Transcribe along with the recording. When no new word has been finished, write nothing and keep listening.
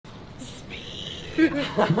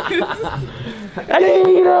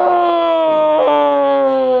Adin!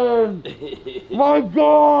 My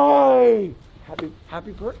guy!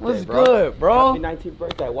 Happy birthday, What's bro. good, bro? Happy 19th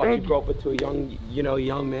birthday. I watched you grow up into a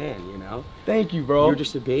young man, you know? Thank you, bro. You were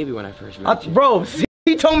just a baby when I first met you. Bro,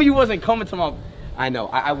 he told me you wasn't coming to my... I know.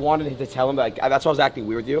 I wanted to tell him, like, that's why I was acting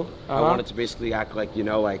weird with you. I wanted to basically act like, you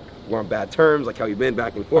know, like, we're on bad terms, like how you've been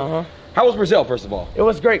back and forth. How was Brazil, first of all? It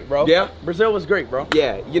was great, bro. Yeah? Brazil was great, bro.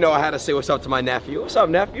 Yeah. You know, I had to say what's up to my nephew. What's up,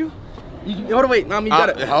 nephew? Hold on, wait. You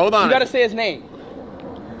gotta, hold on. You gotta say his name.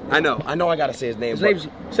 I know I gotta say his name.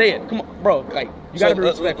 Say it. Come on, bro. Like, you gotta be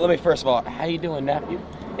respectful. Let me first of all, how you doing, nephew?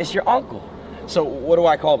 It's your uncle. So what do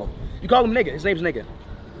I call him? You call him nigga. His name's nigga.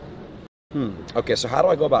 Okay, so how do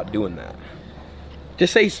I go about doing that?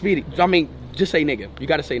 Just say Speedy. I mean, just say nigga. You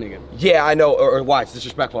gotta say nigga. Yeah, I know. Or why? It's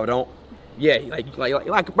disrespectful. I don't. Yeah,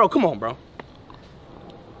 like, bro. Come on, bro.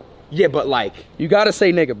 Yeah, but like, you gotta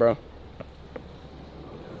say nigga, bro.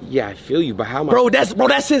 Yeah, I feel you, but how much? Bro,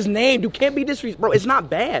 that's his name. You can't be disrespectful. Bro, it's not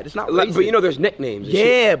bad. It's not racist. But you know, there's nicknames.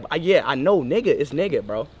 Yeah, I know, nigga. It's nigga,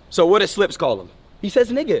 bro. So what does Slips call him? He says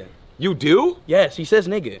nigga. You do? Yes, he says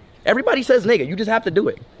nigga. Everybody says nigga. You just have to do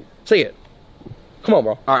it. Say it. Come on,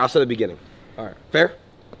 bro. All right, I'll say the beginning. All right. Fair?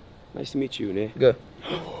 Nice to meet you, Nick. Good.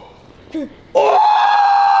 Oh!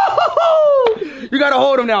 You gotta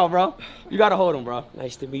hold him now, bro. You gotta hold him, bro.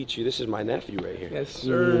 Nice to meet you. This is my nephew right here. Yes,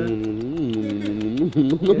 sir.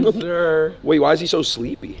 Yes, sir. Wait, why is he so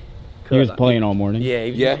sleepy? He was playing all morning. Yeah,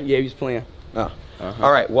 he was playing. Oh.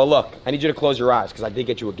 All right, well, look, I need you to close your eyes because I did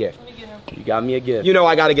get you a gift. Let me get him. You got me a gift. You know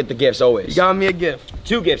I got to get the gifts always. You got me a gift.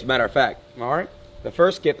 2 gifts, matter of fact. All right. The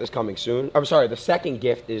first gift is coming soon. I'm sorry, the second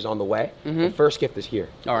gift is on the way. The first gift is here.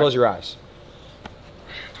 All right. Close your eyes.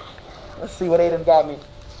 Let's see what Adin got me.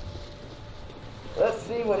 Let's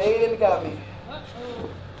see what Adin got me.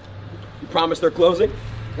 You promise they're closing?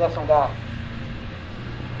 Yes, on God.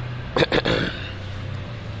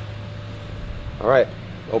 All right,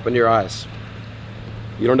 open your eyes.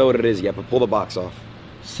 You don't know what it is yet, but pull the box off.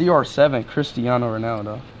 CR7, Cristiano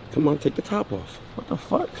Ronaldo. Come on, take the top off. What the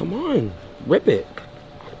fuck? Come on, rip it.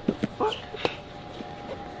 What?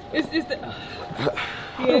 It's the...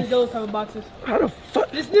 He has those type of boxes. How the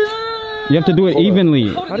fuck? You have to do it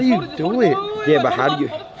evenly. How do you do it? Yeah, but how do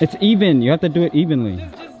you? It's even. You have to do it evenly.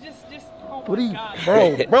 Just. Oh What do you,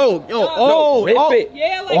 God. bro? Yo, No, rip it.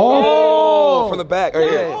 Yeah, like Oh, from the back. Oh,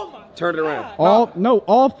 yeah. Oh my Turn it around.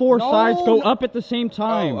 All four sides go up at the same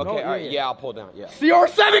time. Oh, okay, all right. Yeah, I'll pull down. Yeah.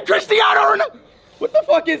 CR7, Cristiano Ronaldo. What the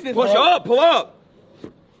fuck is this? Push bro? up. Pull up.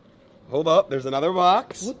 Hold up. There's another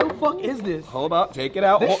box. What the fuck is this? Hold up. Take it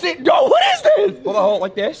out. This shit, yo, what is this? Hold on, hold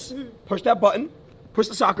like this. Push that button. Push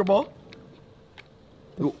the soccer ball.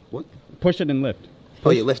 Ooh, what? Push it and lift. Oh,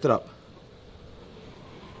 you lift it up.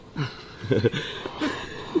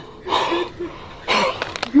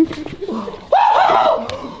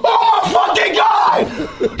 Oh my fucking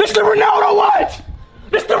God! This the Ronaldo watch!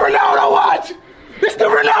 This the Ronaldo watch! This the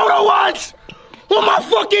Ronaldo watch! Oh my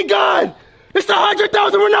fucking God! It's the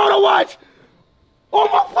 100,000 Ronaldo watch! Oh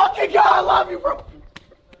my fucking God! I love you, bro.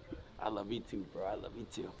 I love you too, bro. I love you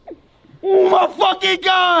too. Oh my fucking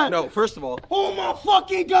God! No, first of all. Oh my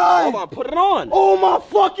fucking God! Hold on, put it on. Oh my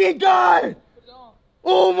fucking God!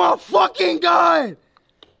 Oh my fucking God!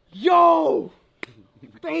 Yo!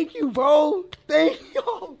 Thank you, bro. Thank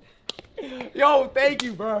you. Yo, thank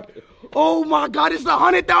you, bro. Oh my God, it's the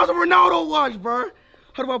 100,000 Ronaldo watch, bro.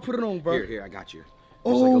 How do I put it on, bro? Here, I got you.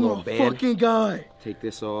 There's Oh like a my little band. fucking God. Take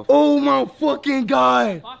this off. Oh my fucking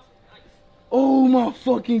God. Oh my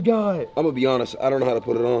fucking God. I'm gonna be honest, I don't know how to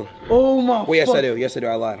put it on. Oh my. Well, yes I do. Yes I do.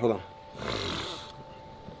 I lied. Hold on.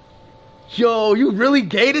 Yo, you really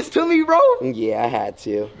gave this to me, bro? Yeah, I had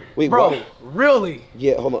to. Wait, Bro, what? really?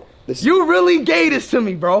 Yeah, hold on. This. You really gave this to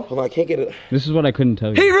me, bro. Hold on, I can't get it. This is what I couldn't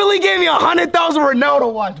tell He you. really gave me a 100,000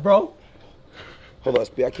 Ronaldo watch, bro. Hold on,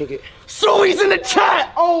 I can't get. So he's in the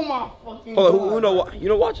chat. Oh my fucking. Hold on, God. who know? You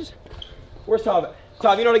know watches? Where's Tom at?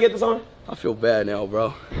 Tom, you know how to get this on? I feel bad now,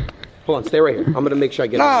 bro. Hold on, stay right here. I'm gonna make sure I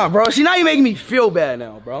get it. Nah, bro. See, now you're making me feel bad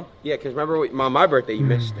now, bro. Yeah, because remember on my birthday, you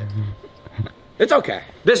missed it. It's okay.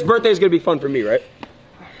 This birthday is gonna be fun for me, right?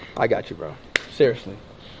 I got you, bro. Seriously.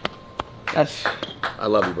 That's. I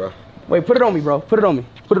love you, bro. Wait, put it on me, bro. Put it on me.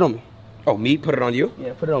 Put it on me. Oh, me? Put it on you?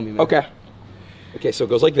 Yeah, put it on me, man. Okay. Okay, so it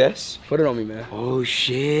goes like this. Put it on me, man. Oh,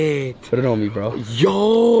 shit. Put it on me, bro.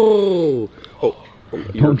 Yo! Oh,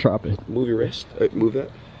 Don't drop it. move your wrist. Move that.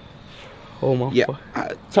 Oh my. Yeah.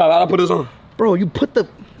 Tom, I'll put this on. Bro, you put the.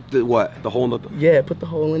 The what? The hole in the... Yeah, put the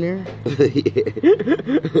hole in there.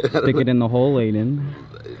 Stick it in the hole, Adin.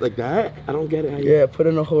 Like that? I don't get it. How you... Yeah, put it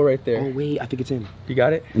in the hole right there. Oh, wait. I think it's in. You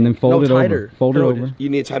got it? And then fold it tighter. over. Fold it No, over. You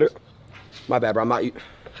need it tighter? My bad, bro. I'm not.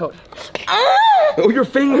 Oh, Oh, your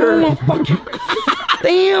finger. oh fucking.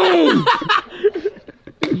 Damn.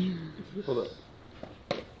 Hold up.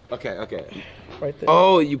 Okay. Right there.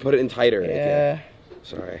 Oh, you put it in tighter. Okay. Yeah.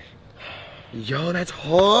 Sorry. Yo, that's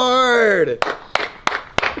hard.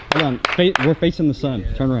 Hold on. We're facing the sun.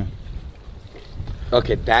 Turn around.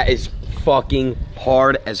 Okay, that is fucking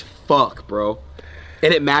hard as fuck, bro.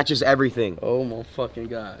 And it matches everything. Oh my fucking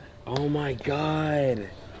god. Oh my god.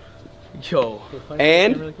 Yo.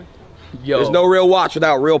 And Yo. there's no real watch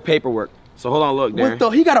without real paperwork. So hold on, look, Darren. What the?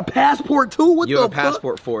 He got a passport too? What You the have a fuck?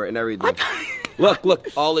 passport for it and everything. Look,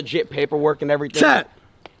 all legit paperwork and everything. Chat.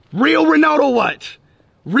 Real Ronaldo watch.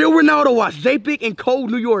 Real Ronaldo watch. Zapik in Cole,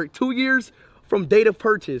 New York. 2 years from date of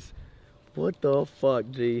purchase. What the fuck,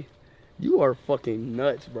 G? You are fucking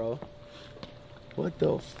nuts, bro. What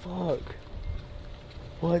the fuck?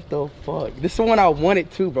 What the fuck? This is the one I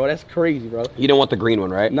wanted too, bro. That's crazy, bro. You don't want the green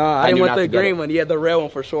one, right? Nah, I didn't knew want not the to get green it. one. Yeah, the red one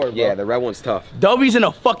for sure, bro. Yeah, the red one's tough. W's in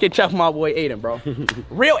a fucking check for my boy Adin, bro.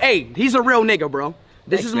 Real, hey, he's a real nigga, bro.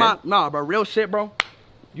 This Thanks, is man. nah, bro. Real shit, bro.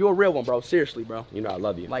 You a real one, bro. Seriously, bro. You know I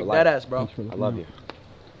love you. Like for life. that ass, bro. I love you.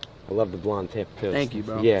 I love the blonde tip too. Thank you,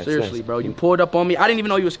 bro. Yeah, it's seriously, nice. bro. You pulled up on me. I didn't even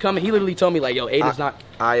know he was coming. He literally told me like, yo, Aiden's not.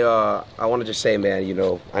 I want to just say, man, you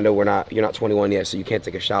know, I know you're not 21 yet, so you can't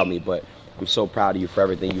take a shot at me, but I'm so proud of you for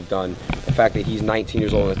everything you've done. The fact that he's 19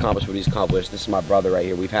 years old and accomplished what he's accomplished. This is my brother right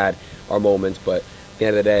here. We've had our moments, but at the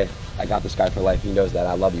end of the day, I got this guy for life. He knows that.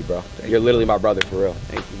 I love you, bro. You're literally my brother for real.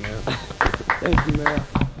 Thank you, man. Thank you, man.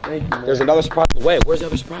 Thank you, man. There's another surprise. Wait, where's the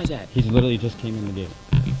other surprise at? He's literally just came in the gate.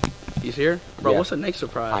 He's here, bro. Yeah. What's the next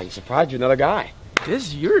surprise? I surprised you, another guy.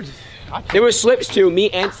 This yours, There was Slips too, me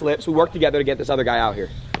and Slips. We worked together to get this other guy out here.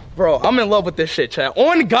 bro. I'm in love with this shit, chat.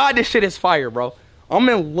 On God, this shit is fire, bro. I'm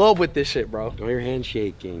in love with this shit, bro. Oh, your hand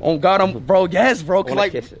shaking. On God, I'm, bro. Yes, bro. I 'Cause wanna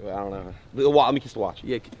like, kiss it. I don't know. Let me kiss the watch.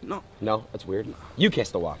 yeah, no, No, that's weird. You kiss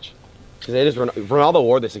the watch. Because it is Ronaldo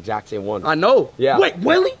wore this exact same one. I know. Yeah. Wait,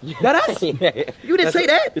 really? That ass? Yeah. You didn't say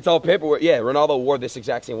that? It's all paperwork. Yeah, Ronaldo wore this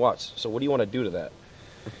exact same watch. So what do you want to do to that?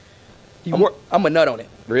 I'm a nut on it.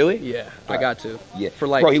 Really? Yeah, I got to. Yeah. For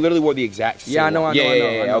like, Bro, he literally wore the exact same yeah, I know, one. I know, I know.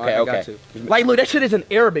 Yeah, I know, okay, I okay. got to. Like, look, that shit is in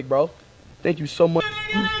Arabic, bro. Thank you so much.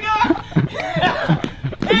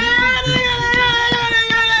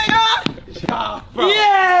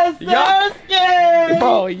 Yes, let's get.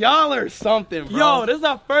 Bro, y'all are something, bro. Yo, this is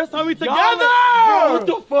our first time we together. Bro, what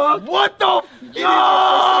the fuck? What the? Together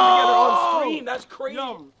on stream. That's crazy.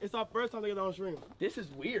 Yo, it's our first time together on stream. This is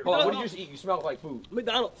weird. Hold on, Bro. what did you just eat? You smell like food.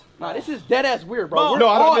 McDonald's. Nah, this is dead ass weird, bro. Bro, We're no,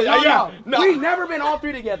 I don't all- think- no, yeah, no. no. We've never been all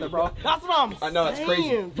three together, bro. That's what I'm I know, that's crazy.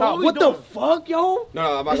 saying, Nah, bro. what the fuck, yo?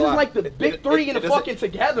 No, I'm not This is gonna lie. like the big three in the doesn't- fucking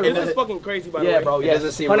together. This bro. is fucking crazy, by the way. Yeah, bro. It Yeah,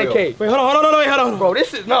 doesn't seem 100K. real. Wait, hold on. Bro,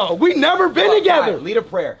 this is no. We never been together. Lead a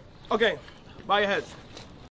prayer. Okay, bow your heads.